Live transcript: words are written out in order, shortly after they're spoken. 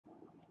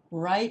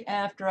right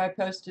after I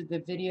posted the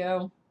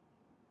video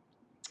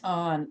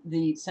on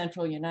the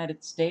central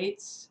United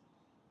States,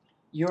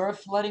 your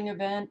flooding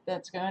event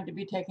that's going to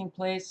be taking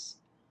place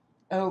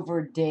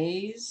over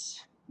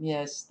days.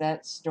 Yes,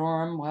 that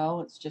storm,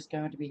 well, it's just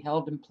going to be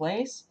held in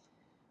place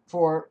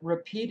for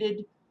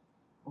repeated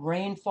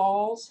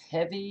rainfalls,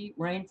 heavy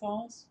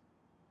rainfalls.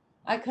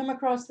 I come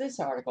across this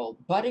article.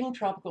 Budding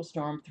tropical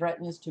storm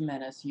threatens to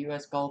menace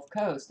U.S. Gulf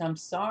Coast. I'm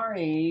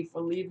sorry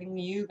for leaving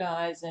you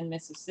guys in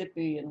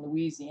Mississippi and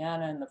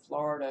Louisiana and the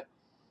Florida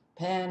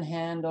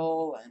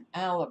Panhandle and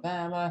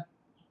Alabama.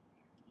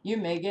 You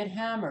may get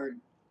hammered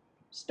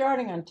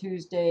starting on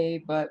Tuesday,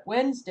 but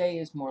Wednesday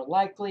is more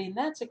likely, and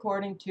that's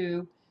according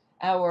to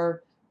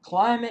our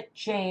climate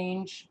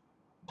change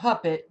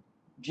puppet,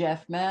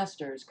 Jeff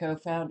Masters,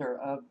 co-founder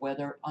of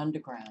Weather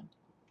Underground.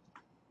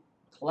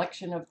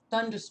 Collection of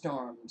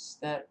thunderstorms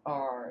that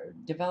are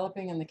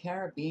developing in the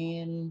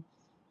Caribbean,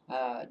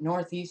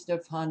 northeast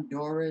of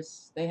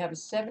Honduras. They have a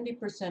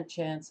 70%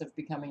 chance of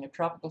becoming a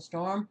tropical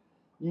storm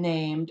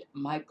named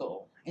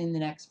Michael in the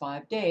next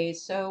 5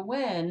 days. So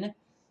when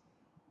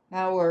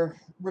our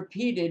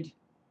repeated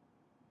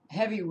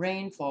heavy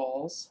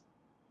rainfalls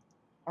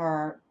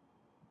are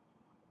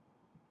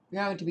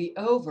going to be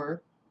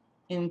over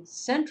in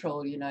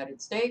central United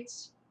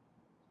States,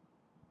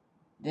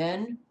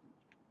 then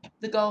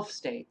the Gulf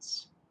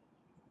states.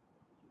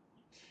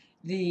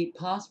 The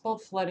possible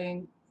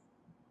flooding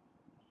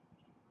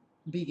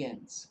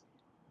begins.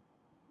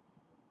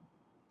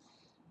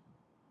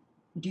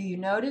 Do you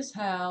notice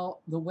how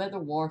the weather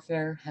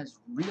warfare has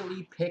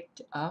really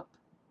picked up?